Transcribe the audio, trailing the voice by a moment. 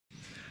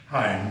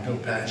Hi, I'm Bill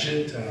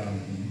Padgett.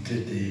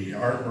 Did the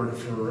artwork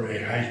for a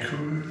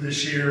haiku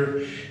this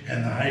year,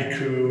 and the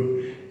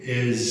haiku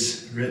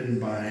is written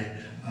by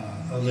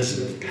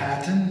Elizabeth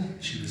Patton.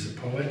 She was a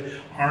poet.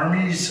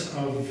 Armies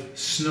of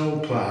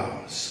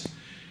snowplows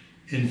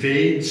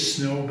invade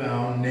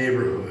snowbound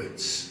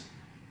neighborhoods.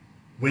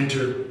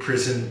 Winter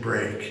prison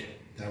break.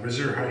 That was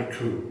her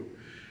haiku.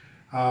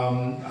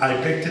 I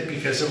picked it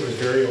because it was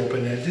very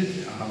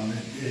open-ended.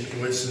 It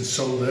wasn't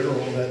so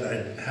literal that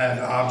I had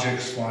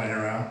objects flying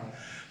around,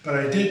 but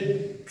I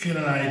did get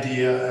an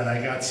idea and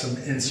I got some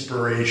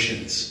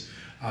inspirations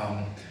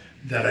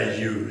that I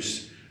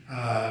used.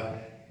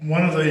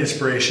 One of the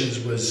inspirations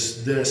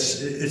was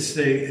this. It's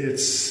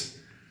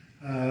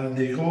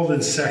the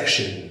golden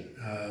section.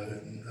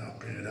 I'll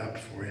bring it up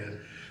for you.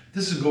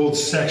 This gold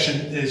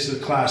section is the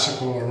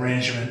classical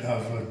arrangement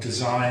of a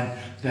design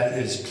that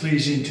is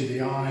pleasing to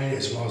the eye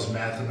as well as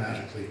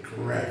mathematically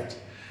correct.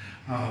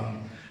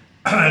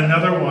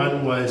 Another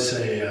one was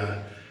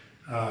the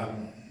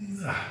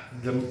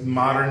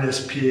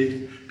modernist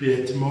Piet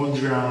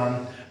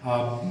Mondrian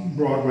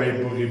Broadway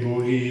Boogie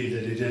Boogie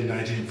that he did in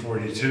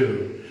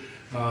 1942.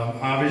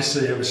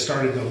 Obviously, I was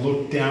starting to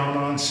look down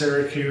on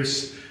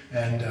Syracuse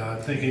and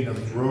thinking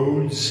of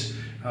roads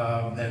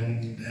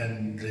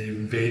and the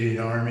invading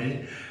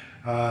army.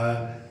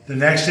 The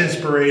next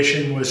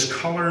inspiration was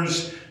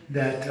colors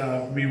that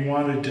I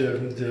wanted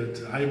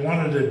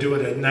to do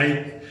it at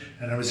night,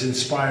 and I was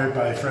inspired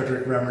by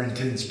Frederick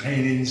Remington's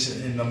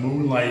paintings in the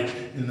moonlight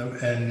and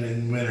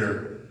in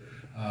winter.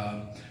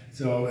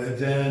 So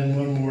then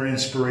one more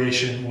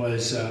inspiration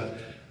was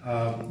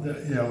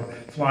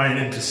flying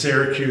into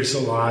Syracuse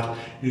a lot.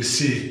 You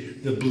see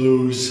the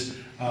blues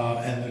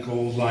and the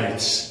gold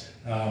lights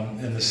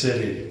in the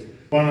city.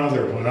 One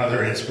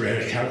other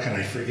inspiration, how can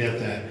I forget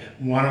that?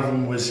 One of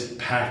them was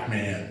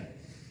Pac-Man.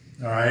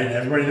 All right,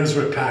 everybody knows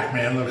what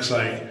Pac-Man looks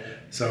like.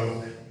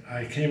 So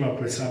I came up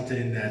with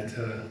something that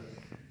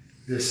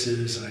this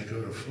is, I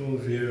go to full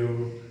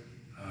view,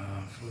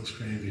 full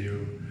screen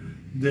view.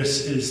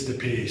 This is the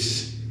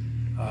piece.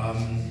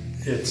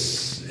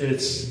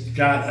 It's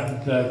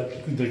got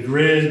the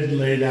grid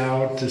laid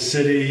out, the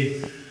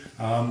city.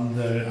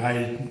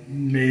 I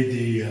made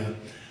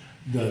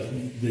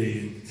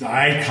the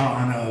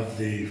icon of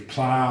the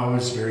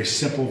plows, very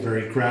simple,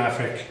 very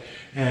graphic,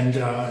 and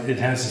it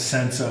has a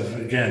sense of,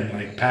 again,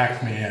 like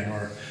Pac-Man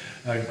or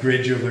a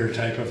gridular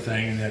type of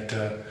thing that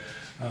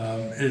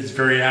is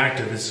very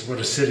active. It's what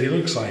a city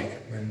looks like,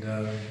 and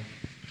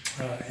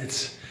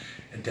it's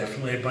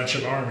definitely a bunch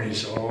of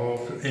armies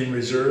all in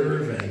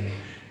reserve, and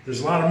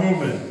there's a lot of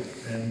movement,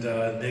 and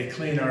they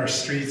clean our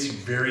streets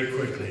very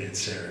quickly in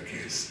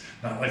Syracuse,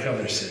 not like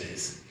other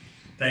cities.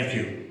 Thank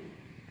you.